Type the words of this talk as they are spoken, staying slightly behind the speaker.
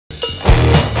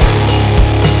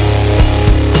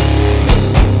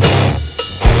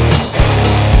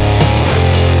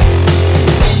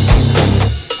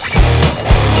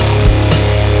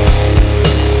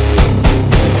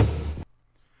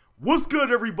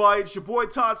good, everybody? It's your boy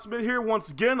Todd Smith here once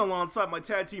again alongside my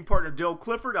tag team partner Dale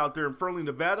Clifford out there in Fernley,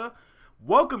 Nevada.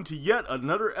 Welcome to yet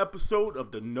another episode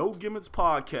of the No Gimmicks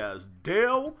podcast.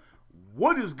 Dale,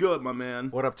 what is good, my man?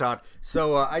 What up, Todd?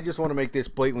 So I just want to make this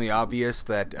blatantly obvious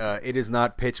that it is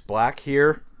not pitch black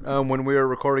here when we are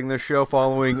recording this show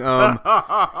following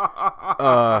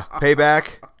Payback,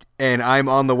 and I'm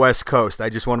on the West Coast. I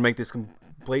just want to make this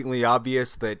blatantly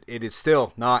obvious that it is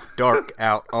still not dark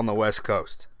out on the West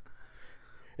Coast.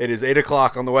 It is 8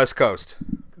 o'clock on the West Coast.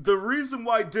 The reason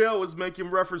why Dale is making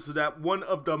reference to that, one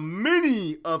of the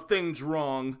many of things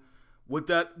wrong with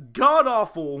that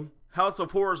god-awful House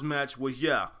of Horrors match was,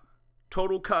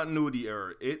 total continuity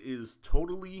error. It is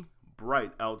totally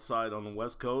bright outside on the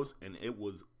West Coast, and it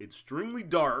was extremely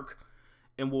dark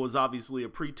and what was obviously a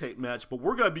pre-tape match, but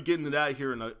we're going to be getting to that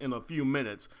here in a few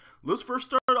minutes. Let's first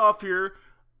start off here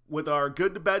with our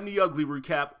good, the bad, and the ugly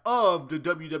recap of the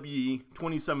WWE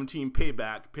 2017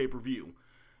 Payback pay-per-view.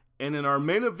 And in our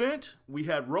main event, we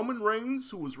had Roman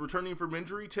Reigns, who was returning from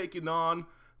injury, taking on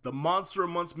the monster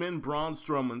amongst men, Braun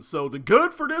Strowman. So the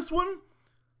good for this one,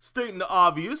 stating the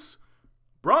obvious,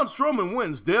 Braun Strowman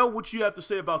wins. Dale, what you have to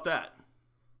say about that?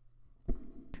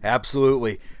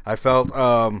 Absolutely. I felt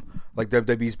like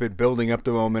WWE's been building up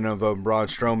the momentum of Braun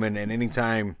Strowman, and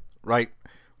anytime, right,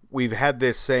 we've had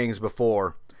this sayings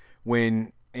before,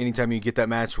 when anytime you get that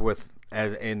match with,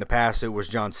 as in the past, it was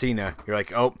John Cena, you're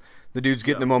like, oh, the dude's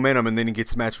getting the momentum, and then he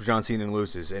gets the match with John Cena and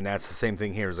loses. And that's the same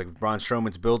thing here. It's like Braun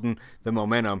Strowman's building the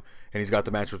momentum, and he's got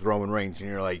the match with Roman Reigns. And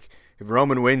you're like, if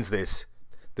Roman wins this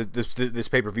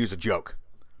pay-per-view is a joke.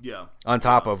 Yeah. On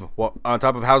top of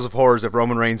House of Horrors, if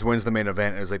Roman Reigns wins the main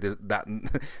event, it was like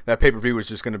that pay-per-view was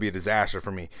just going to be a disaster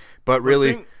for me. But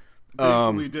really,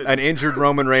 an injured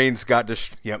Roman Reigns got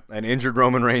destroyed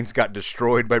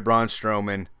by Braun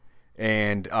Strowman,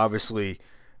 and obviously,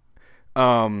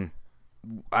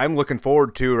 I'm looking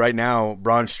forward to right now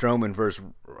Braun Strowman versus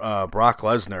Brock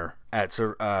Lesnar at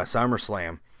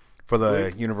SummerSlam for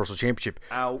the Universal Championship,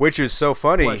 which is so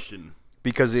funny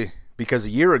because a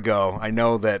year ago I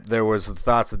know that there was the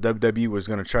thoughts that WWE was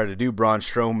going to try to do Braun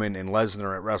Strowman and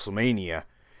Lesnar at WrestleMania,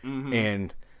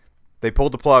 and they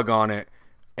pulled the plug on it.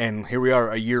 And here we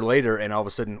are a year later, and all of a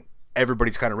sudden,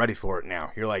 everybody's kind of ready for it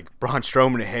now. You're like, Braun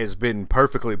Strowman has been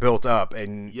perfectly built up,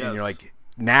 and you're like,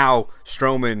 now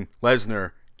Strowman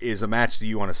Lesnar is a match that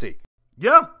you want to see.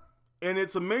 Yeah, and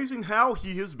it's amazing how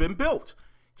he has been built.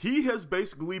 He has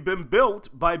basically been built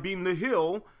by being the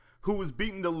heel who was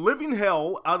beating the living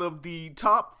hell out of the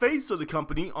top face of the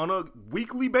company on a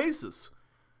weekly basis.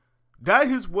 That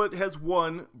is what has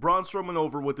won Braun Strowman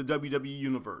over with the WWE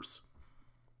Universe.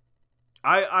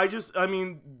 I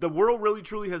mean, the world really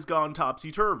truly has gone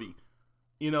topsy-turvy,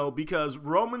 because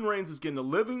Roman Reigns is getting the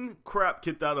living crap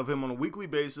kicked out of him on a weekly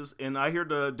basis, and I hear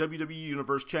the WWE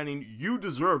Universe chanting, "You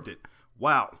deserved it."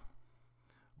 Wow.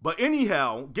 But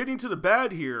anyhow, getting to the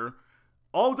bad here,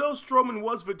 although Strowman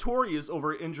was victorious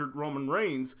over injured Roman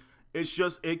Reigns,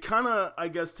 it kind of, I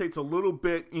guess, takes a little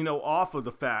bit, off of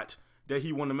the fact that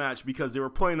he won the match, because they were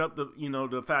playing up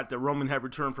the fact that Roman had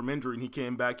returned from injury and he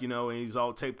came back, and he's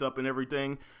all taped up and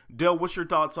everything. Dale, what's your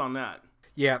thoughts on that?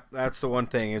 Yeah, that's the one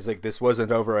thing, is like this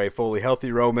wasn't over a fully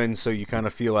healthy Roman, so you kind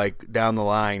of feel like down the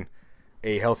line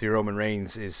a healthy Roman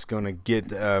Reigns is going to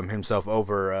get himself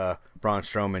over Braun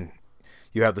Strowman.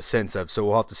 You have the sense of, so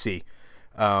we'll have to see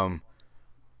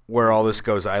where all this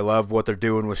goes. I love what they're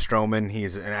doing with Strowman.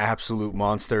 He's an absolute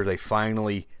monster. They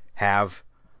finally have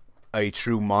a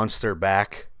true monster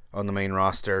back on the main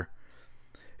roster.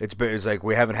 It's like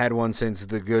we haven't had one since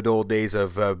the good old days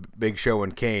of Big Show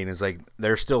and Kane. It's like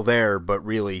they're still there, but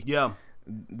really,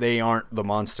 they aren't the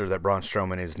monster that Braun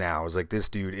Strowman is now. It's like this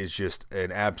dude is just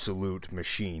an absolute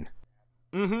machine.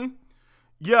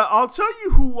 Yeah, I'll tell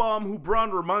you who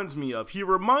Braun reminds me of. He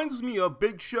reminds me of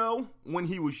Big Show when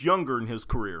he was younger in his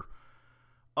career.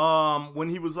 When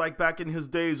he was like back in his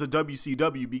days of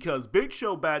WCW, because Big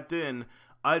Show back then,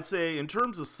 I'd say in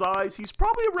terms of size, he's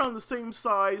probably around the same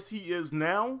size he is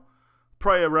now.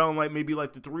 Probably around maybe the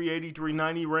 380,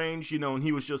 390 range, and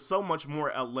he was just so much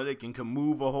more athletic and can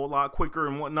move a whole lot quicker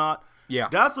and whatnot. Yeah.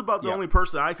 That's about the only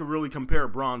person I could really compare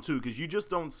Braun to, because you just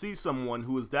don't see someone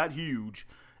who is that huge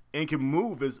and can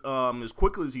move as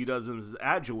quickly as he does and as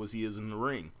agile as he is in the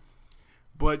ring.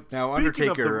 But now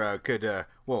Undertaker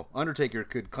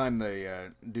could climb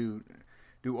the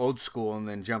do old school and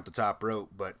then jump the top rope,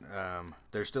 but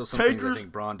there's still some things I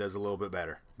think Braun does a little bit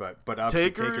better. But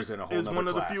obviously Taker's in a whole is nother one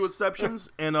of class. The few exceptions,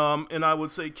 and I would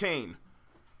say Kane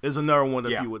is another one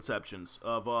of the few exceptions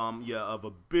of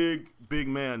a big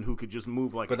man who could just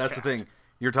move like. But a that's cat. the thing,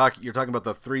 You're talking about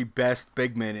the 3 best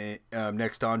big men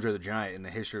next to Andre the Giant in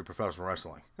the history of professional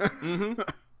wrestling.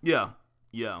 Yeah.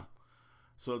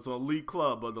 So it's an elite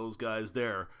club of those guys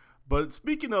there. But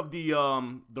speaking of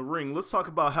the ring, let's talk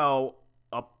about how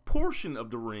a portion of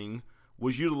the ring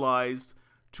was utilized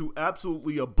to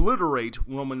absolutely obliterate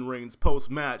Roman Reigns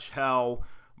post-match. How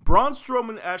Braun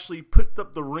Strowman actually picked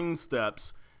up the ring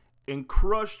steps and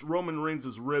crushed Roman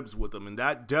Reigns' ribs with them, and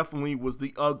that definitely was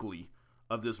the ugly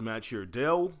of this match here.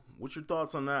 Dale, what's your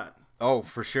thoughts on that? Oh,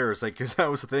 for sure. It's like, because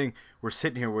that was the thing. We're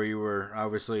sitting here where you were,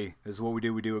 obviously, this is what we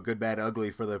do. We do a good, bad,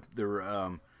 ugly for the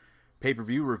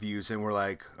pay-per-view reviews, and we're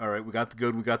like, all right, we got the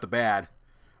good, we got the bad.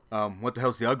 What the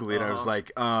hell's the ugly? And I was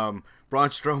like, Braun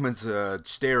Strowman's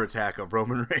stare attack of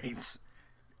Roman Reigns.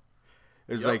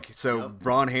 It was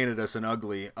Braun handed us an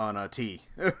ugly on a tee.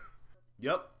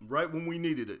 Yep, right when we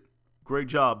needed it. Great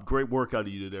job, great work out of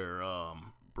you there,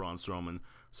 Braun Strowman.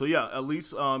 So yeah, at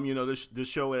least this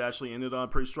show it actually ended on a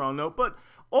pretty strong note. But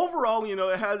overall,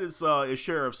 it had its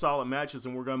share of solid matches,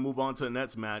 and we're gonna move on to the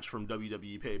next match from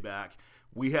WWE Payback.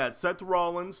 We had Seth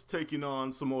Rollins taking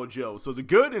on Samoa Joe. So the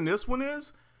good in this one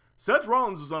is Seth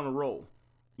Rollins is on a roll.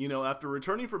 After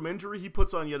returning from injury, he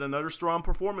puts on yet another strong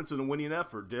performance in a winning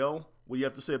effort. Dale, what do you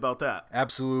have to say about that?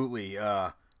 Absolutely.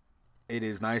 It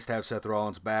is nice to have Seth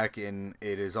Rollins back, and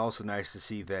it is also nice to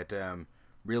see that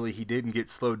really he didn't get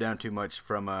slowed down too much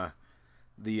from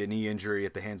the knee injury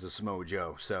at the hands of Samoa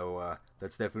Joe. So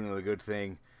that's definitely a good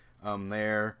thing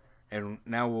there. And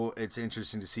now it's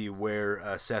interesting to see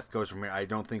where Seth goes from here. I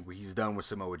don't think he's done with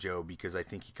Samoa Joe, because I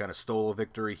think he kind of stole a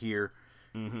victory here.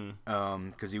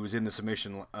 Because he was in the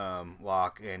submission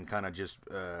lock and kind of just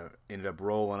ended up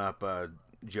rolling up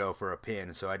Joe for a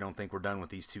pin. So I don't think we're done with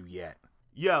these two yet.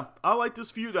 Yeah, I like this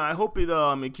feud, and I hope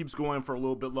it keeps going for a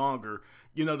little bit longer.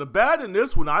 The bad in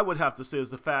this one, I would have to say, is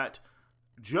the fact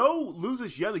Joe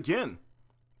loses yet again.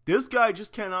 This guy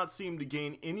just cannot seem to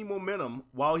gain any momentum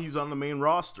while he's on the main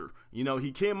roster.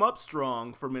 He came up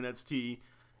strong from NXT,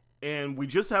 and we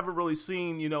just haven't really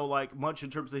seen, much in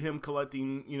terms of him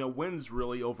collecting, wins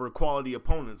really over quality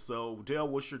opponents. So, Dale,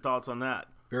 what's your thoughts on that?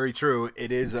 Very true.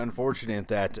 It is unfortunate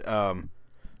that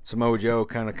Samoa Joe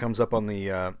kind of comes up on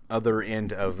the other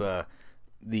end of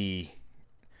the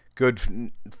good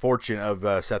fortune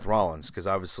of Seth Rollins, because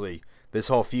obviously this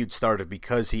whole feud started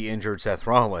because he injured Seth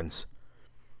Rollins.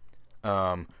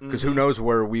 Because who knows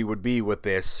where we would be with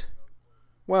this.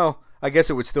 Well, I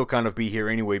guess it would still kind of be here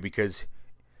anyway, because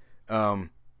the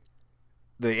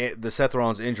Seth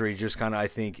Rollins injury just kind of, I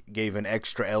think, gave an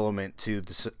extra element to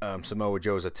the Samoa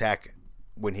Joe's attack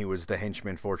when he was the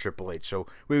henchman for Triple H. So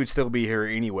we would still be here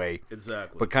anyway.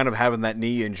 Exactly. But kind of having that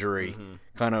knee injury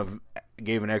kind of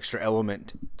gave an extra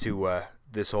element to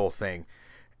this whole thing.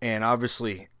 And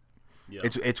obviously,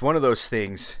 it's one of those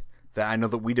things that I know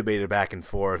that we debated back and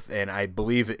forth, and I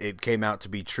believe it came out to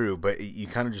be true. But you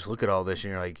kind of just look at all this,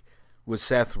 and you're like, was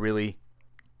Seth really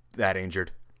that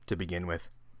injured to begin with?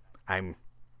 I'm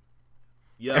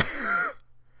just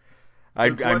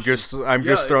throwing it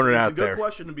out there. It's a good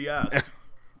question to be asked.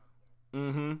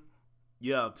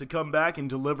 Yeah, to come back and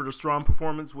deliver the strong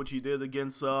performance, which he did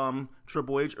against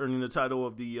Triple H, earning the title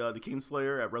of the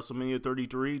Kingslayer at WrestleMania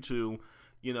 33, to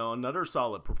another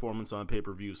solid performance on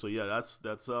pay-per-view. So yeah, that's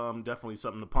definitely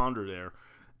something to ponder there.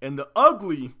 And the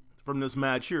ugly from this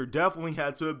match here definitely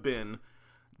had to have been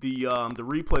the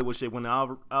replay, which they went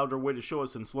out of their way to show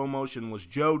us in slow motion, was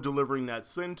Joe delivering that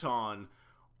senton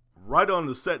right on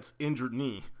the Seth's injured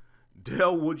knee.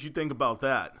 Dale, what'd you think about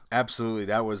that? Absolutely,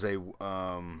 that was a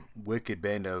wicked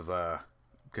bend of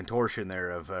contortion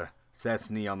there of Seth's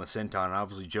knee on the senton. And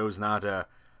obviously, Joe's not a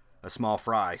small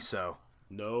fry, so.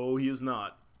 No, he is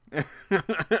not. Yeah,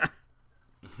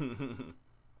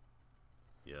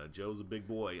 Joe's a big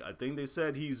boy. I think they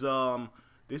said he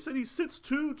sits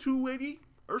 280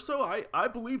 or so. I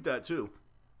believe that too.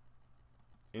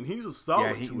 And he's a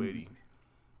solid 280.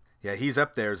 Yeah, he's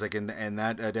up there. It's like, and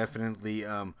that definitely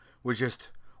was just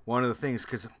one of the things,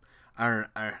 because I'm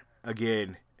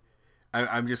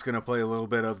just gonna play a little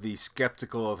bit of the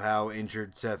skeptical of how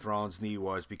injured Seth Rollins' knee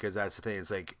was, because that's the thing.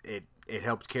 It's like it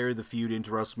helped carry the feud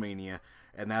into WrestleMania,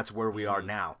 and that's where we are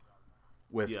now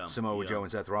with Samoa Joe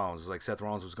and Seth Rollins. It's like Seth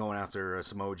Rollins was going after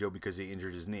Samoa Joe because he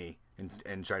injured his knee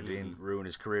and tried to ruin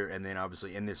his career, and then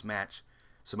obviously in this match,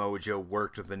 Samoa Joe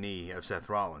worked with the knee of Seth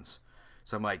Rollins.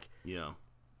 So I'm like,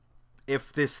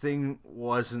 if this thing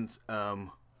wasn't,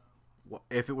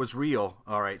 if it was real,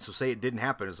 all right. So say it didn't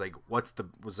happen. It's like, where's the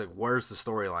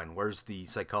storyline? Where's the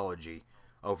psychology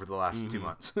over the last 2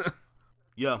 months?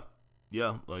 Yeah.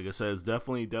 Like I said, it's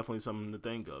definitely something to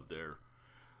think of there.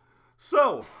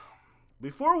 So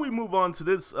Before we move on to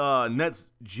this next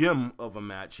gem of a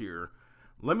match here,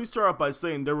 let me start off by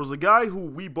saying there was a guy who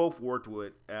we both worked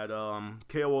with at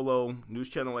KOLO News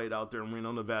Channel 8 out there in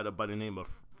Reno, Nevada by the name of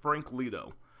Frank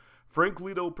Lito. Frank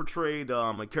Lito portrayed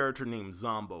a character named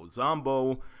Zombo.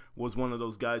 Zombo was one of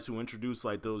those guys who introduced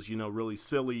like those, really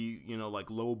silly, like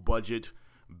low budget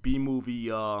B-movie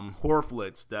horror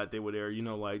flicks that they would air,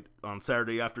 like on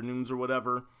Saturday afternoons or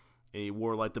whatever. And he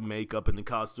wore like the makeup and the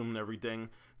costume and everything.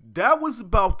 That was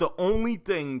about the only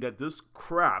thing that this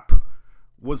crap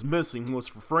was missing, was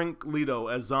for Frank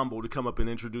Lito as Zombo to come up and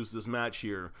introduce this match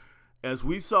here. As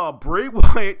we saw Bray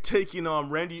Wyatt taking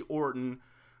on Randy Orton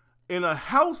in a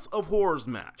House of Horrors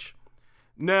match.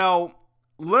 Now,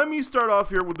 let me start off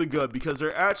here with the good, because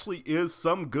there actually is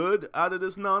some good out of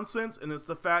this nonsense, and it's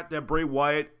the fact that Bray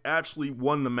Wyatt actually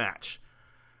won the match.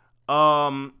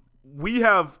 We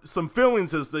have some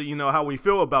feelings as to, how we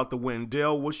feel about the win.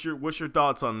 Dale, what's your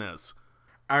thoughts on this?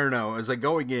 I don't know. As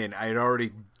going in, I had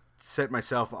already set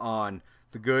myself on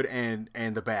the good and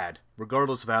the bad,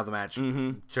 regardless of how the match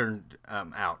turned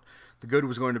out. The good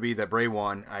was going to be that Bray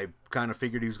won. I kind of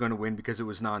figured he was going to win because it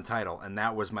was non-title, and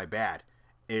that was my bad,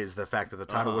 is the fact that the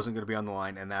title wasn't going to be on the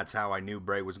line, and that's how I knew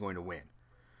Bray was going to win.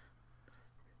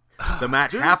 The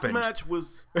match happened. This match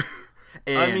was...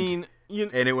 and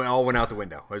it all went out the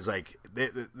window. I was like,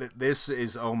 this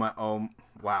is,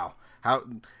 wow. I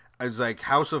was like,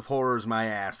 House of Horrors, my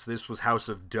ass. This was House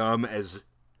of Dumb as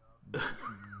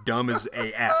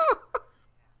AF.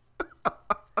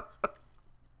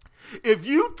 If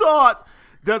you thought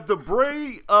that the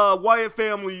Bray Wyatt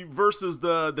family versus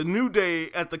the New Day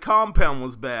at the compound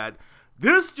was bad,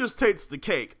 this just takes the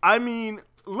cake. I mean,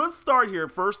 let's start here.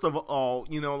 First of all,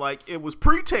 it was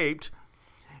pre-taped,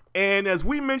 and as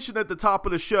we mentioned at the top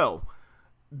of the show,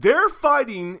 they're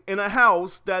fighting in a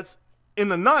house that's in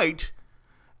the night,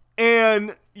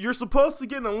 and you're supposed to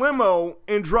get in a limo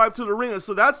and drive to the arena.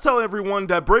 So that's telling everyone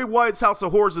that Bray Wyatt's House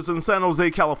of Horrors is in San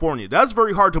Jose, California. That's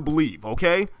very hard to believe,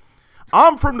 okay?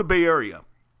 I'm from the Bay Area.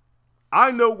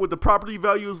 I know what the property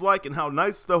value is like and how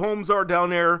nice the homes are down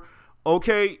there.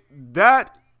 Okay,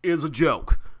 that is a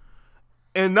joke.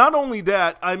 And not only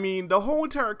that, I mean, the whole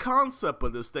entire concept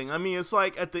of this thing, I mean, it's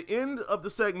like at the end of the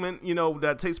segment,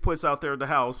 that takes place out there at the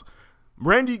house,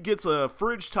 Randy gets a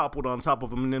fridge toppled on top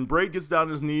of him, and then Bray gets down on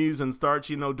his knees and starts,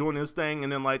 doing his thing,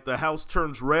 and then, like, the house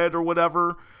turns red or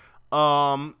whatever.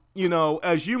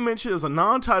 As you mentioned, it's a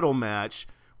non-title match,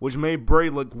 which made Bray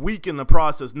look weak in the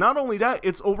process. Not only that,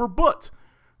 it's overbooked.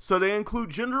 So they include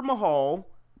Jinder Mahal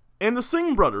and the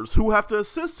Singh brothers, who have to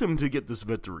assist him to get this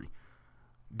victory.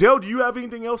 Dale, do you have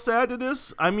anything else to add to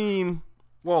this? I mean...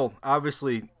 Well,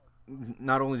 obviously,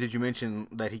 not only did you mention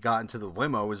that he got into the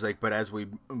limo, but as we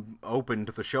opened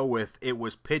the show with, it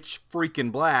was pitch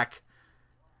freaking black,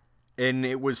 and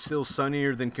it was still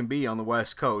sunnier than can be on the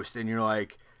West Coast, and you're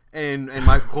like... And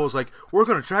Michael Cole's like, we're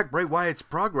going to track Bray Wyatt's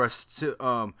progress to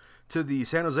the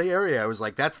San Jose area. I was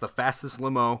like, that's the fastest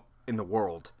limo in the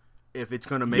world. If it's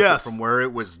going to make it from where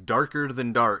it was darker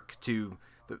than dark to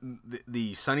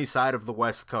the sunny side of the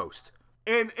West Coast.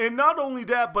 And not only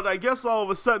that, but I guess all of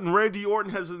a sudden Randy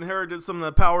Orton has inherited some of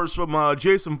the powers from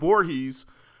Jason Voorhees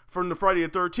from the Friday the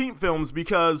 13th films,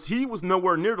 because he was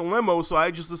nowhere near the limo, so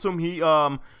I just assume he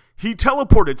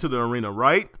teleported to the arena,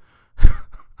 right?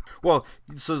 Well,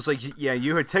 so it's like, yeah,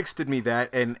 you had texted me that,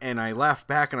 and I laughed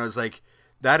back, and I was like,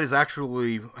 that is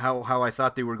actually how I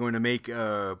thought they were going to make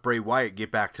Bray Wyatt get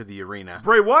back to the arena.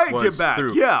 Bray Wyatt get back,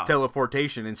 through yeah.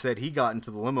 teleportation. Instead, he got into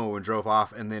the limo and drove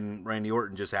off, and then Randy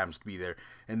Orton just happens to be there.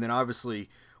 And then, obviously,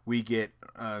 we get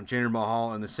Jinder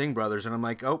Mahal and the Singh brothers, and I'm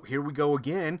like, oh, here we go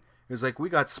again. It's like we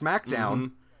got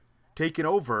SmackDown taking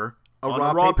over a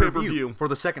Raw pay-per-view for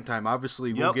the second time.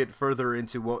 Obviously, we'll get further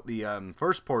into what the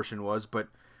first portion was, but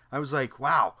I was like,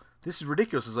 wow, this is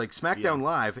ridiculous. It's like SmackDown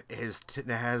Live has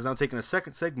now taken a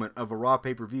second segment of a Raw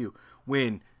pay-per-view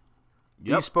when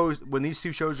these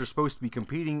two shows are supposed to be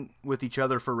competing with each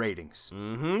other for ratings.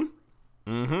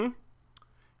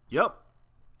 Yep.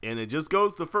 And it just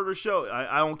goes to further show,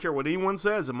 I don't care what anyone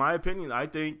says. In my opinion, I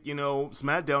think,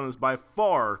 SmackDown is by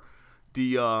far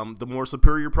the more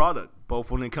superior product,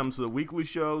 both when it comes to the weekly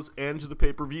shows and to the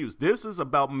pay-per-views. This is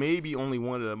about maybe only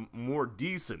one of the more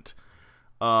decent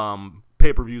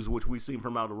pay-per-views which we've seen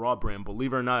from out of Raw brand,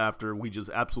 believe it or not, after we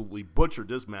just absolutely butchered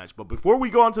this match. But before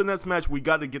we go on to the next match, we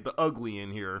got to get the ugly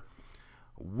in here.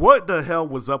 What the hell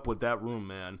was up with that room,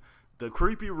 man? The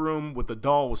creepy room with the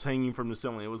dolls hanging from the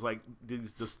ceiling. It was like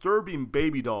these disturbing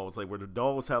baby dolls, like where the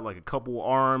dolls had like a couple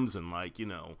arms and like,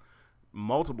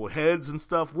 multiple heads and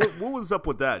stuff. What was up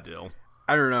with that, Dale?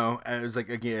 I don't know. I was like,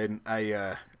 again,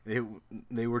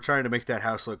 they were trying to make that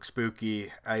house look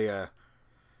spooky.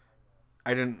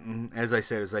 I didn't, as I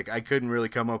said, it's like I couldn't really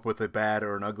come up with a bad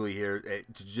or an ugly here.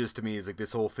 It just to me is like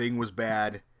this whole thing was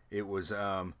bad. It was,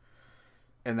 and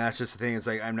that's just the thing. It's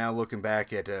like I'm now looking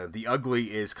back at the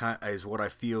ugly is what I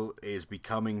feel is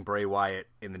becoming Bray Wyatt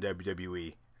in the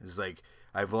WWE. It's like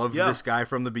I've loved this guy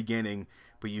from the beginning,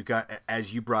 but you got,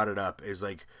 as you brought it up, it's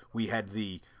like we had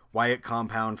the Wyatt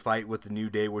compound fight with the New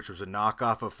Day, which was a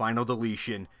knockoff of Final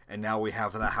Deletion, and now we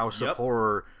have the House of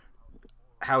Horror,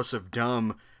 House of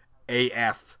Dumb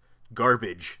AF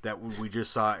garbage that we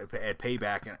just saw at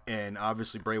Payback, and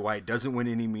obviously Bray Wyatt doesn't win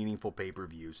any meaningful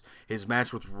pay-per-views. His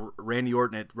match with Randy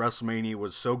Orton at WrestleMania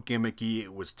was so gimmicky,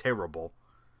 it was terrible.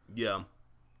 Yeah.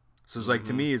 So it's like,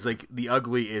 to me, it's like the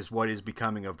ugly is what is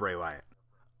becoming of Bray Wyatt.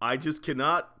 I just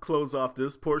cannot close off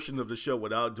this portion of the show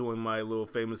without doing my little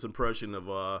famous impression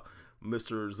of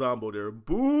Mr. Zombo there.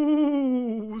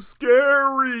 Boo!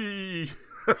 Scary!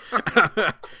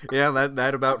 Yeah,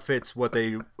 that about fits what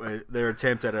their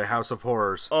attempt at a House of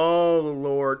Horrors. Oh,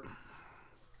 Lord.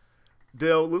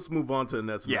 Dale, let's move on to the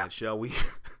next match, shall we?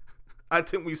 I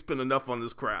think we spent enough on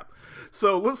this crap.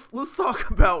 So let's talk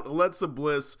about Alexa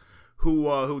Bliss,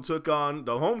 who took on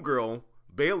the homegirl,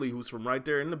 Bayley, who's from right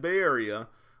there in the Bay Area,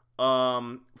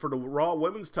 for the Raw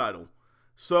Women's title.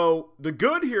 So the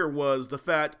good here was the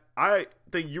fact, I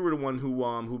think you were the one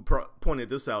who pointed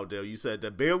this out, Dale. You said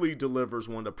that Bayley delivers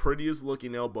one of the prettiest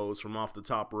looking elbows from off the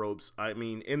top ropes, I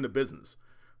mean, in the business,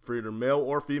 for either male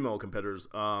or female competitors.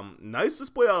 Nice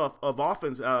display of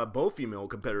offense both female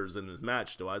competitors in this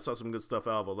match, though. I saw some good stuff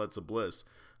out of Alexa Bliss.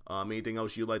 Anything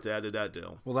else you'd like to add to that,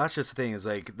 Dale? Well, that's just the thing, is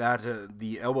like that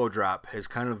the elbow drop has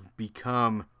kind of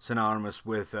become synonymous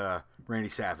with Randy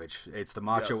Savage. It's the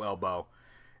macho elbow.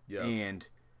 Yes. And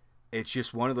it's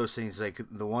just one of those things, like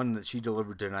the one that she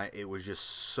delivered tonight, it was just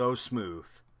so smooth.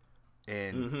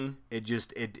 And it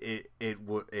just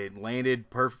it landed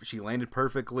perfect. She landed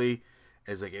perfectly.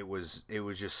 As like it was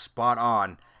just spot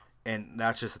on. And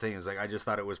that's just the thing, is like I just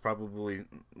thought it was probably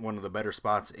one of the better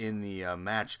spots in the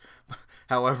match.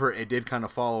 However, it did kind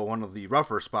of follow one of the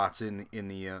rougher spots in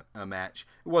the match.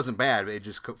 It wasn't bad, but it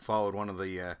just followed one of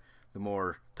the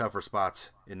more tougher spots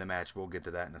in the match. We'll get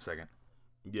to that in a second.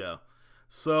 Yeah.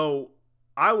 So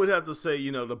I would have to say,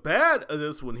 the bad of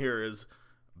this one here is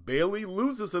Bayley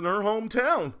loses in her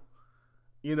hometown.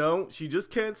 She just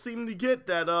can't seem to get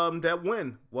that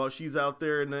win while she's out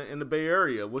there in the Bay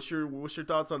Area. What's your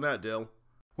thoughts on that, Dale?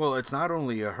 Well, it's not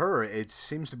only her. It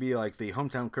seems to be like the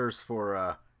hometown curse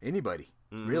for anybody,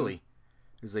 really.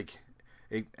 It's like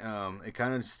it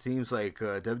kind of seems like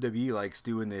WWE likes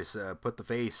doing this, put the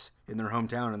face in their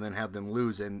hometown and then have them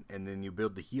lose, and then you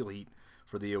build the heel heat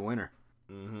for the winner.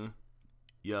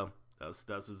 Yeah, that's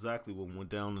exactly what went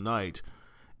down tonight.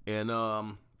 And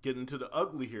getting to the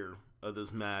ugly here of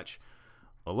this match,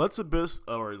 Alexa Bliss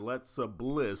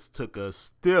took a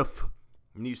stiff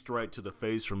knee strike to the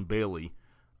face from Bayley.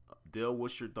 Dale,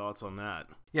 what's your thoughts on that?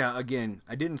 Yeah, again,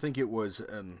 I didn't think it was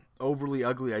overly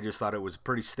ugly. I just thought it was a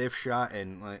pretty stiff shot,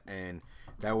 and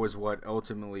that was what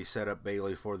ultimately set up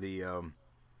Bayley for the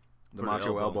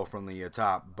macho elbow from the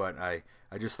top. But I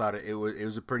just thought it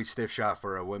was a pretty stiff shot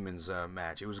for a women's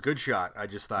match. It was a good shot. I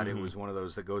just thought it was one of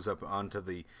those that goes up onto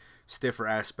the stiffer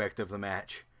aspect of the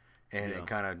match. And it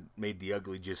kind of made the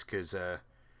ugly, just because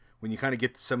when you kind of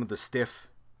get some of the stiff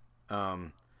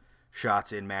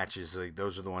shots in matches, like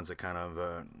those are the ones that kind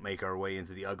of make our way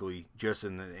into the ugly, just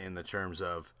in the terms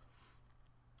of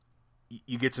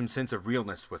you get some sense of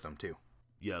realness with them too.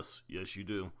 Yes, you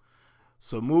do.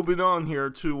 So moving on here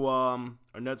to our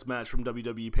next match from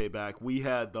WWE Payback, we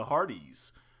had the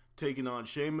Hardys taking on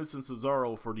Sheamus and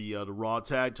Cesaro for the Raw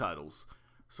Tag Titles.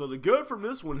 So the good from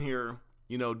this one here,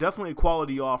 definitely a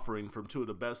quality offering from two of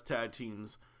the best tag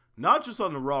teams, not just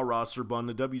on the Raw roster, but on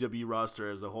the WWE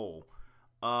roster as a whole.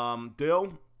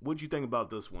 Dale, what'd you think about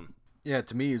this one? Yeah,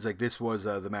 to me, it's like this was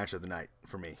the match of the night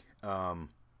for me.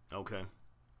 Okay.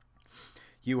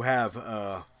 You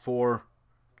have 4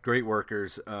 great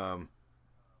workers.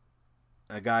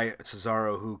 A guy,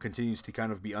 Cesaro, who continues to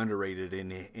kind of be underrated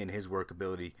in his work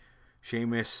ability.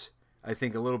 Sheamus, I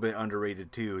think a little bit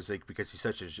underrated too, is like because he's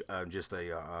such a just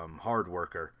a hard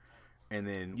worker. And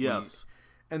then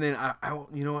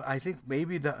I think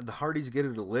maybe the Hardys get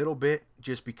it a little bit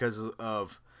just because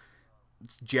of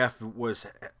Jeff was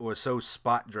so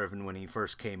spot driven when he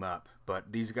first came up,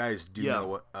 but these guys do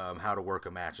know how to work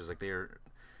a match. It's like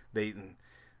they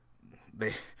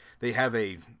have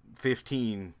a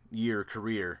 15-year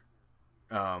career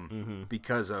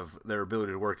because of their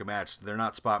ability to work a match. They're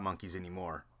not spot monkeys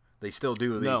anymore. They still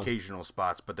do the occasional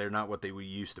spots, but they're not what they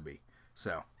used to be.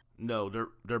 So no,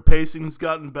 their pacing's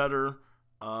gotten better.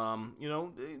 You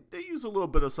know, they use a little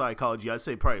bit of psychology. I'd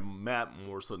say probably Matt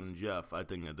more so than Jeff, I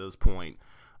think, at this point.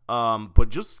 But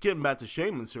just getting back to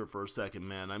Sheamus here for a second,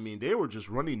 man. I mean, they were just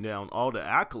running down all the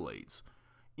accolades.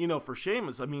 You know, for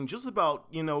Sheamus, I mean, just about,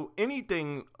 you know,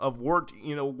 anything of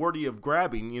worthy of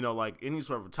grabbing, you know, like any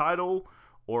sort of a title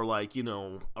or like, you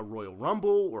know, a Royal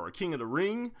Rumble or a King of the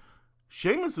Ring,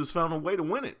 Sheamus has found a way to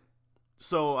win it.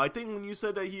 So I think when you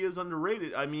said that he is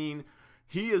underrated, I mean,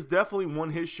 he has definitely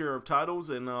won his share of titles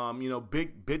and, you know,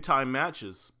 big time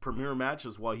matches, premier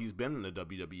matches while he's been in the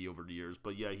WWE over the years.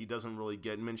 But yeah, he doesn't really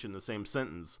get mentioned in the same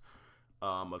sentence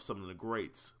of some of the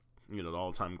greats, you know, the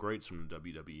all-time greats from the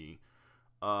WWE.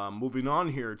 Moving on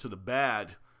here to the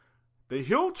bad. The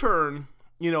heel turn,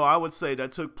 you know, I would say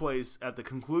that took place at the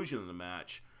conclusion of the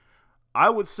match.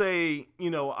 I would say, you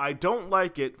know, I don't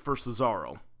like it for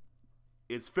Cesaro.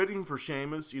 It's fitting for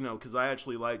Sheamus, you know, because I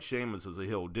actually like Sheamus as a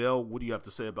heel. Dale, what do you have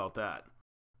to say about that?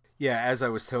 Yeah, as I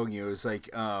was telling you, it was like,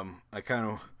 I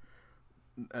kind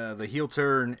of, the heel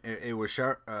turn, it was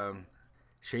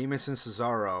Sheamus and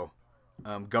Cesaro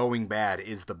going bad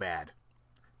is the bad.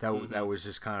 That was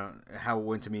just kind of how it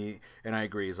went to me, and I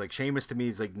agree. It's like Sheamus to me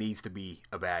is like needs to be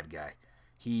a bad guy.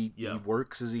 He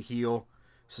works as a heel.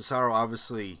 Cesaro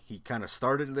obviously he kind of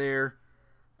started there,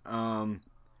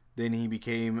 then he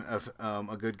became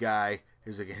a good guy.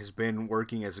 Has been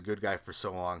working as a good guy for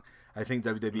so long. I think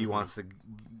WWE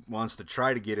wants to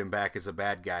try to get him back as a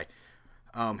bad guy.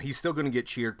 He's still going to get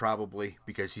cheered probably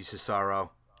because he's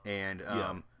Cesaro, and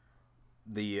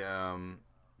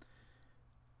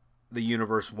the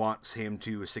universe wants him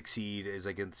to succeed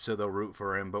so they'll root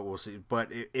for him, but we'll see. But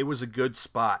it was a good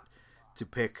spot to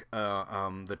pick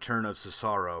the turn of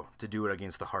Cesaro to do it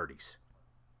against the Hardys.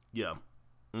 Yeah.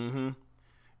 And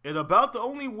about the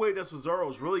only way that Cesaro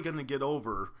is really going to get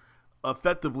over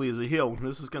effectively as a heel, and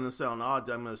this is going to sound odd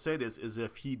that I'm going to say this, is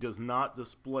if he does not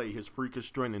display his freakish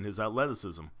strength and his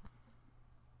athleticism.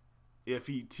 If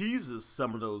he teases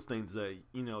some of those things that,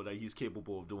 you know, that he's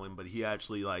capable of doing, but he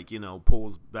actually, like, you know,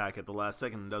 pulls back at the last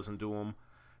second and doesn't do them,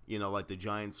 you know, like the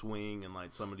giant swing and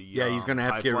like some of the he's gonna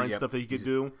have to get rid stuff that he could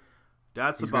do.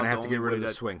 He's going to have to get rid of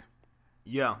the swing.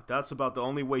 Yeah, that's about the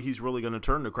only way he's really going to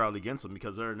turn the crowd against him,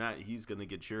 because other than that, he's going to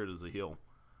get cheered as a heel.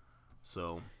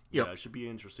 So, yeah, it should be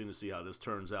interesting to see how this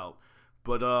turns out.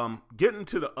 But getting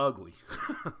to the ugly,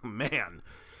 man,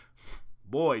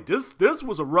 boy, this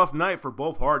was a rough night for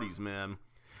both Hardys, man.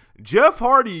 Jeff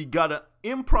Hardy got an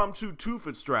impromptu tooth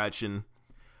extraction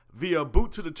via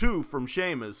boot to the tooth from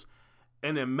Sheamus,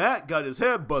 and then Matt got his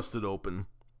head busted open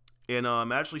and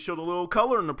actually showed a little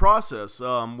color in the process.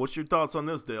 What's your thoughts on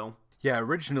this, Dale? Yeah,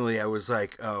 originally I was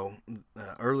like,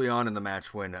 early on in the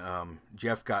match when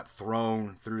Jeff got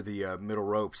thrown through the middle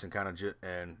ropes and kind of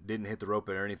and didn't hit the rope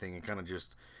or anything and kind of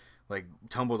just like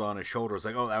tumbled on his shoulder. I was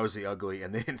like, oh, that was the ugly.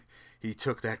 And then he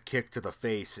took that kick to the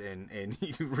face and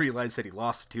he realized that he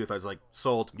lost a tooth. I was like,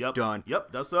 sold, done.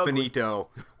 Yep, that's the ugly. Finito.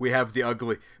 We have the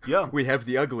ugly. Yeah. We have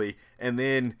the ugly. And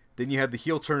then you had the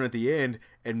heel turn at the end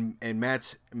and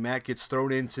Matt gets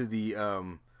thrown into the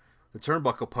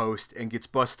turnbuckle post and gets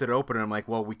busted open, and I'm like,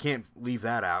 well, we can't leave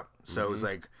that out. So it was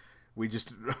like, we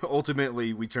just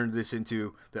ultimately we turned this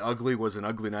into the ugly was an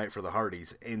ugly night for the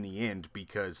Hardys in the end,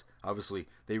 because obviously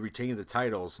they retained the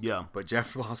titles. Yeah. But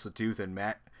Jeff lost the tooth, and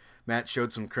Matt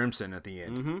showed some crimson at the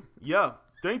end. Yeah.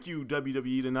 Thank you,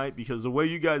 WWE tonight, because the way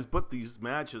you guys put these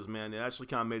matches, man, it actually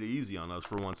kind of made it easy on us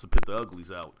for once to pit the uglies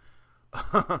out.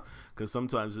 Because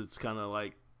sometimes it's kind of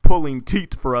like pulling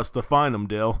teeth for us to find them,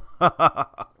 Dale.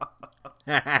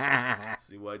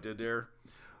 See what I did there?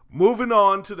 Moving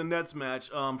on to the next match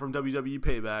from WWE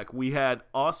Payback, we had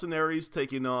Austin Aries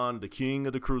taking on the King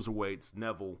of the Cruiserweights,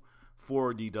 Neville,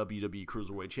 for the WWE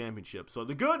Cruiserweight Championship. So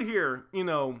the good here, you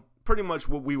know, pretty much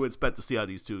what we would expect to see out of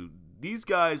these two. These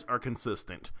guys are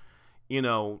consistent. You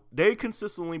know, they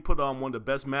consistently put on one of the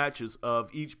best matches of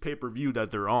each pay-per-view that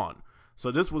they're on. So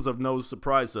this was of no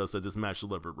surprise to us that this match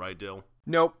delivered, right, Dale?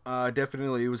 Nope,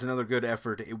 definitely. It was another good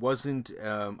effort. It wasn't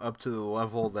up to the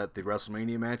level that the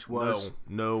WrestleMania match was.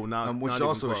 No, not which not is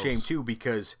also even a close. shame, too,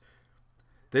 because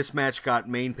this match got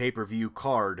main pay-per-view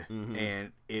card,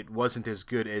 and it wasn't as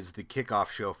good as the kickoff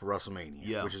show for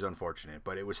WrestleMania, which is unfortunate.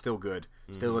 But it was still good.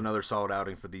 Still another solid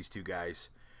outing for these two guys.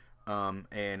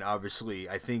 And obviously,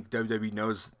 I think WWE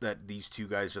knows that these two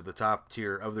guys are the top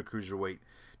tier of the Cruiserweight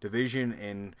division,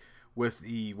 and with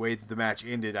the way that the match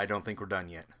ended, I don't think we're done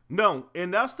yet. No,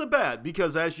 and that's the bad,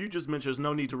 because as you just mentioned, there's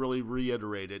no need to really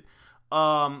reiterate it.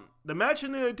 The match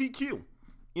ended a DQ,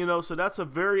 you know, so that's a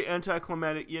very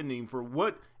anticlimactic ending for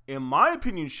what, in my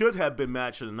opinion, should have been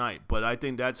match of the night. But I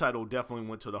think that title definitely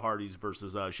went to the Hardys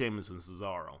versus Sheamus and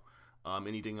Cesaro.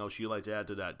 Anything else you'd like to add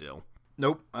to that, Dale?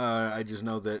 Nope. I just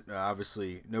know that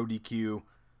obviously no DQ.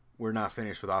 We're not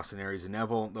finished with Austin Aries and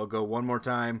Neville. They'll go one more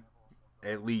time,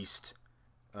 at least,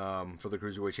 for the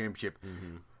Cruiserweight Championship,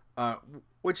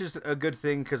 which is a good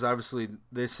thing because obviously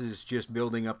this is just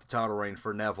building up the title reign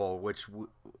for Neville, which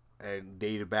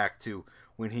dated back to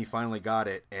when he finally got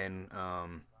it, and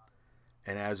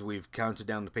as we've counted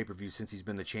down the pay-per-view since he's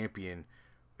been the champion,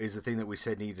 is the thing that we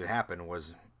said needed to happen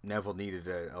was Neville needed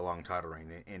a long title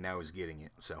reign, and now he's getting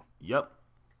it. So yep.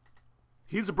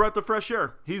 He's a breath of fresh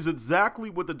air. He's exactly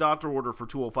what the doctor ordered for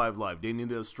 205 Live. They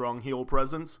needed a strong heel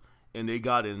presence, and they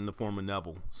got it in the form of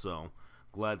Neville. So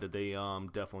glad that they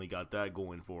definitely got that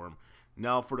going for him.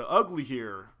 Now for the ugly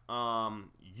here,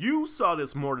 you saw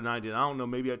this more than I did. I don't know.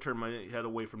 Maybe I turned my head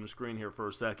away from the screen here for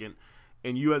a second,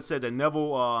 and you had said that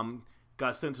Neville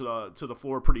got sent to the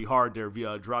floor pretty hard there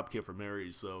via a drop kick from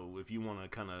Aries. So if you want to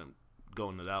kind of go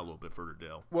into that a little bit further,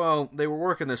 Dale. Well, they were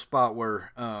working this spot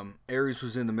where Aries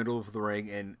was in the middle of the ring,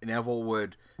 and Neville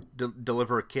would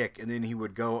deliver a kick, and then he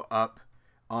would go up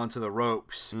onto the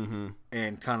ropes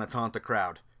and kind of taunt the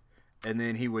crowd. And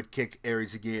then he would kick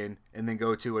Aries again, and then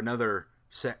go to another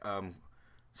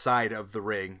side of the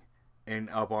ring and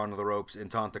up onto the ropes and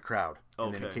taunt the crowd.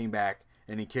 And then he came back,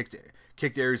 and he kicked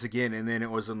Aries again, and then it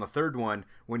was on the third one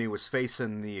when he was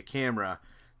facing the camera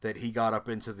that he got up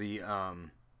into the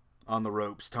on the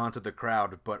ropes, taunted the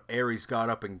crowd, but Aries got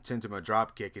up and sent him a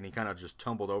drop kick, and he kind of just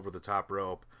tumbled over the top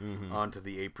rope onto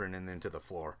the apron and then to the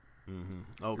floor.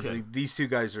 Okay. These two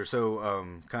guys are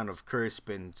so kind of crisp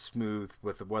and smooth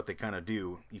with what they kind of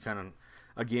do. You kind of,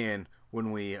 again,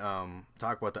 when we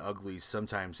talk about the uglies,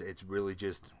 sometimes it's really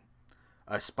just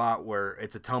a spot where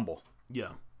it's a tumble.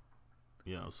 Yeah.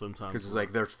 Yeah, sometimes. Because it's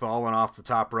like they're falling off the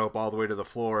top rope all the way to the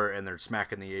floor, and they're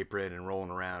smacking the apron and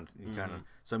rolling around. You kind of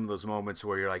some of those moments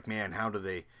where you're like, man, how do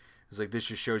they? It's like this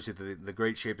just shows you the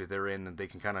great shape that they're in, and they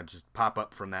can kind of just pop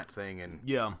up from that thing and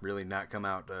really not come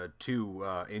out too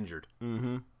injured.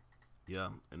 Yeah,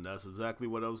 and that's exactly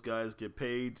what those guys get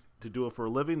paid to do it for a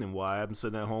living, and why I'm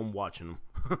sitting at home watching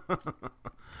them.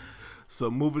 So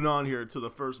moving on here to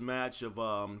the first match of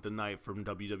the night from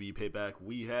WWE Payback,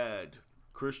 we had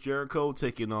Chris Jericho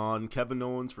taking on Kevin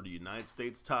Owens for the United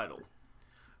States title.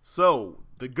 So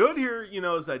the good here,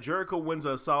 is that Jericho wins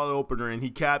a solid opener and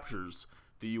he captures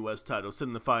the U.S. title,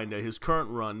 signifying that his current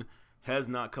run has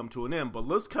not come to an end. But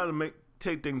let's kind of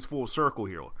take things full circle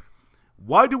here.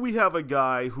 Why do we have a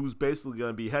guy who's basically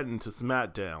going to be heading to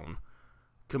SmackDown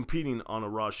competing on a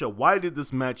Raw show? Why did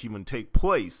this match even take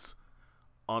place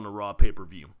on a Raw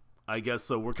pay-per-view? I guess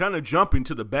so. We're kind of jumping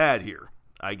to the bad here,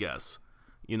 I guess.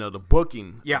 The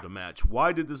booking of the match.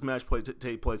 Why did this match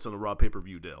take place on the Raw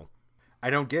pay-per-view, Dale? I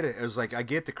don't get it. It was like, I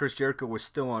get that Chris Jericho was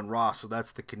still on Raw, so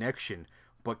that's the connection.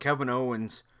 But Kevin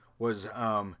Owens was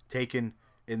taken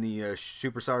in the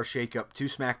Superstar Shake-Up to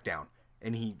SmackDown.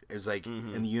 And he was like,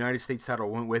 and the United States title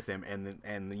went with him,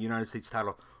 and the United States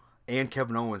title and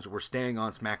Kevin Owens were staying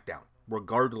on SmackDown,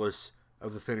 regardless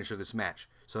of the finish of this match.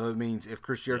 So that means if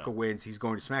Chris Jericho wins, he's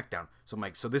going to SmackDown. So I'm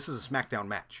like, so this is a SmackDown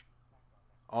match.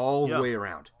 All the way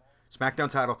around. SmackDown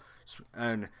title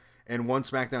and one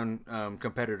SmackDown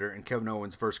competitor, and Kevin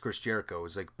Owens versus Chris Jericho.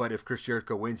 It's like, but if Chris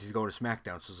Jericho wins, he's going to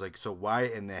SmackDown. So it's like, so why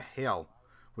in the hell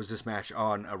was this match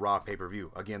on a Raw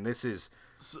pay-per-view? Again, this is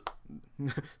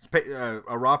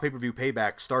a Raw pay-per-view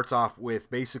Payback starts off with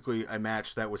basically a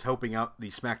match that was helping out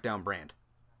the SmackDown brand.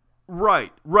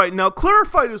 Right. Now,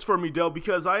 clarify this for me, Dale,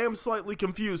 because I am slightly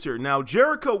confused here. Now,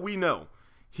 Jericho, we know.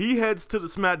 He heads to the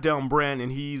SmackDown brand,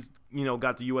 and he's,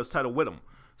 got the U.S. title with him.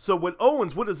 So with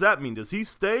Owens, what does that mean? Does he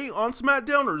stay on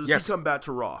SmackDown, or does he come back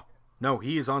to Raw? No,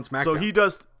 he is on SmackDown. So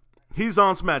he's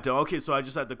on SmackDown. Okay, so I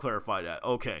just had to clarify that.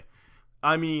 Okay.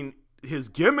 I mean, his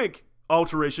gimmick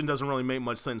alteration doesn't really make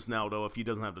much sense now, though, if he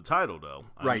doesn't have the title, though.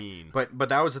 But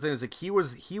that was the thing, is like he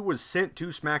was sent to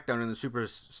SmackDown in the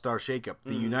Superstar Shake-Up.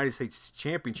 The United States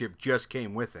Championship just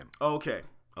came with him. Okay.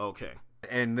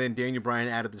 And then Daniel Bryan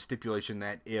added the stipulation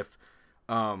that if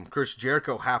Chris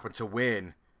Jericho happened to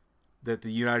win, that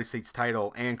the United States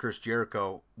title and Chris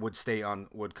Jericho would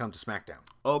come to SmackDown.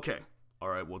 Okay. All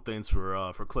right. Well, thanks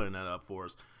for clearing that up for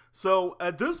us. So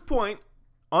at this point,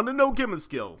 on the no gimmick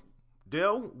scale,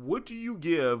 Dale, what do you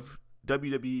give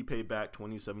WWE Payback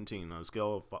 2017 on a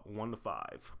scale of 1 to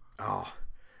 5? Oh,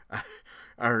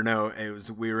 I don't know.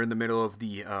 We were in the middle of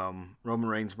the Roman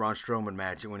Reigns Braun Strowman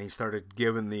match, and when he started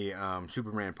giving the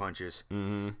Superman punches,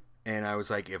 and I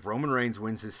was like, if Roman Reigns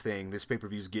wins this thing, this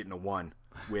pay-per-view is getting a 1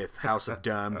 with House of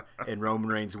Dumb and Roman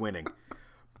Reigns winning.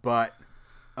 But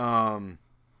because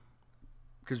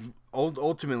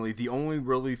ultimately the only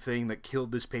really thing that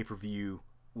killed this pay-per-view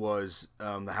was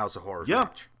the House of Horrors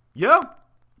match. Yeah.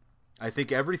 I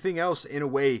think everything else, in a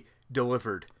way,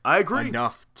 delivered. I agree.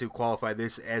 Enough to qualify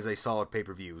this as a solid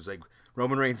pay-per-view. It was like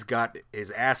Roman Reigns got his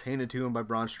ass handed to him by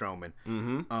Braun Strowman.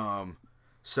 Mm-hmm.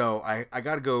 So I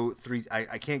got to go 3.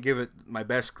 I can't give it my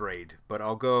best grade, but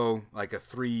I'll go like a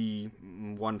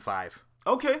 3.15.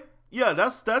 Okay. Yeah,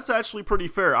 that's actually pretty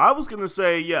fair. I was going to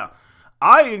say, yeah,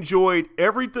 I enjoyed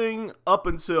everything up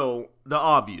until the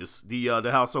obvious, the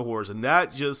House of Horrors. And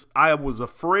that just, I was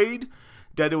afraid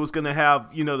that it was going to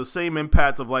have, the same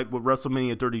impact of like what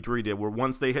WrestleMania 33 did, where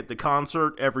once they hit the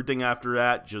concert, everything after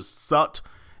that just sucked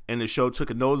and the show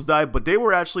took a nosedive. But they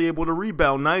were actually able to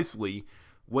rebound nicely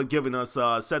with giving us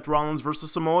Seth Rollins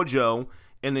versus Samoa Joe,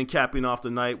 and then capping off the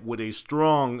night with a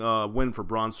strong win for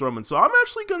Braun Strowman. So I'm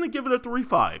actually going to give it a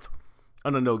 3.5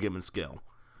 on a no-gimmick scale.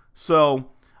 So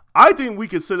I think we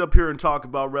could sit up here and talk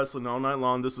about wrestling all night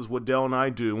long. This is what Dale and I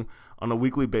do on a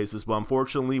weekly basis, but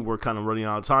unfortunately we're kind of running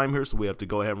out of time here, so we have to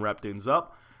go ahead and wrap things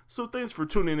up. So thanks for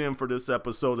tuning in for this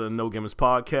episode of the No Gimmicks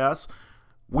Podcast.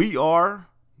 We are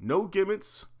no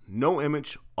gimmicks, no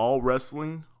image, all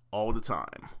wrestling, all the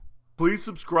time. Please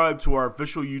subscribe to our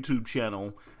official YouTube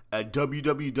channel at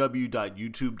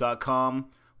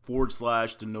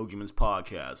www.youtube.com/the No Gimmicks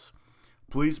Podcast.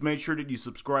 Please make sure that you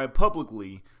subscribe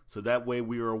publicly so that way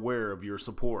we are aware of your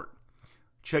support.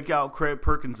 Check out Craig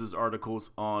Perkins' articles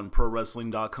on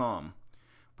ProWrestling.com.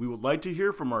 We would like to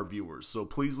hear from our viewers, so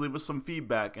please leave us some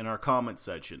feedback in our comment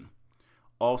section.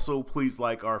 Also, please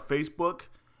like our Facebook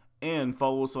and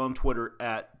follow us on Twitter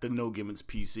at the No Gimmicks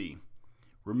PC.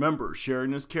 Remember,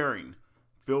 sharing is caring.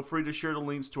 Feel free to share the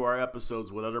links to our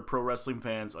episodes with other pro wrestling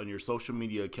fans on your social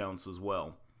media accounts as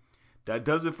well. That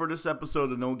does it for this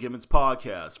episode of No Gimmicks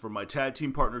Podcast. For my tag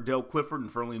team partner Dale Clifford in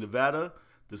Fernley, Nevada,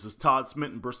 this is Todd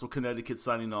Smith in Bristol, Connecticut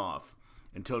signing off.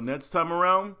 Until next time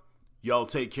around, y'all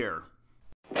take care.